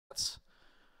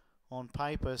on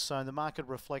paper, so the market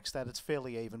reflects that it's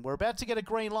fairly even. We're about to get a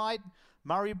green light.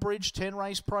 Murray-Bridge 10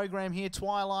 race program here,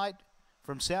 Twilight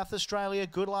from South Australia.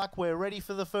 Good luck. We're ready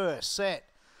for the first set.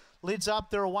 Lids up,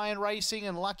 they're away and racing,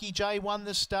 and Lucky J won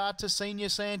the start to Senior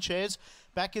Sanchez.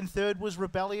 Back in third was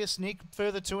Rebellious Nick,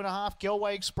 further 2.5,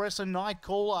 Gelway Express and Night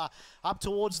Caller. Up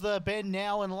towards the bend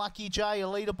now, and Lucky J, a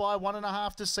leader by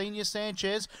 1.5 to Senior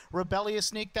Sanchez.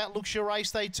 Rebellious Nick, that looks your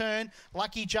race, they turn.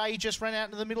 Lucky J just ran out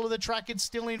into the middle of the track, it's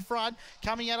still in front.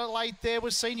 Coming at it late there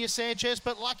was Senior Sanchez,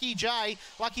 but Lucky J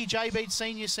beat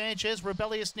Senior Sanchez.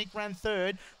 Rebellious Nick ran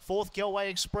third. Fourth, Gelway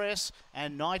Express,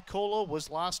 and Night Caller was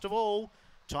last of all.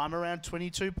 Time around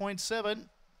 22.7.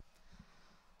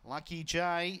 Lucky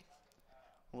J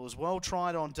was well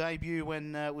tried on debut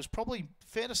when it was probably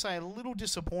fair to say a little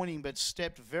disappointing, but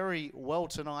stepped very well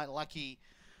tonight. Lucky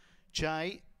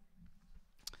J,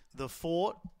 the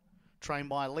Fort, trained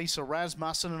by Lisa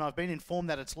Rasmussen, and I've been informed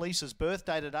that it's Lisa's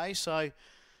birthday today, so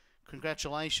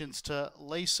congratulations to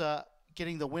Lisa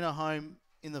getting the winner home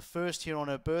in the first here on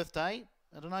her birthday.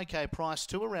 At an okay price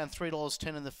too, around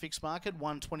 $3.10 in the fixed market,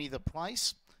 $1.20 the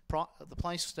place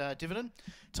dividend.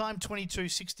 Time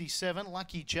 22.67.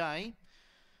 Lucky J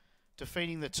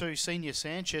defeating the 2 Senior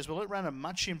Sanchez. Well, it ran a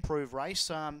much improved race.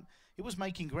 It was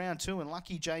making ground too, and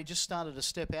Lucky J just started to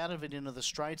step out of it into the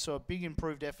straight, so a big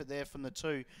improved effort there from the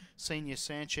 2 Senior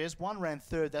Sanchez. One ran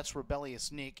third, that's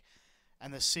Rebellious Nick,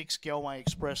 and the 6 Gelway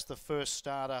Express, the first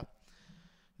starter,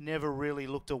 never really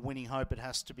looked a winning hope, it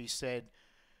has to be said.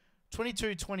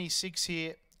 22.26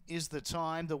 here is the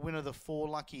time. The winner, the 4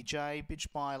 Lucky J,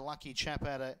 bitched by Lucky Chap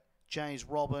out of Jay's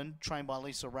Robin, trained by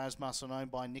Lisa Rasmussen,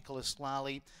 owned by Nicholas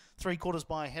Lally. 3/4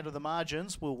 by ahead of the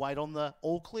margins. We'll wait on the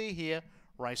all clear here.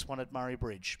 Race 1 at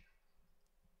Murray-Bridge.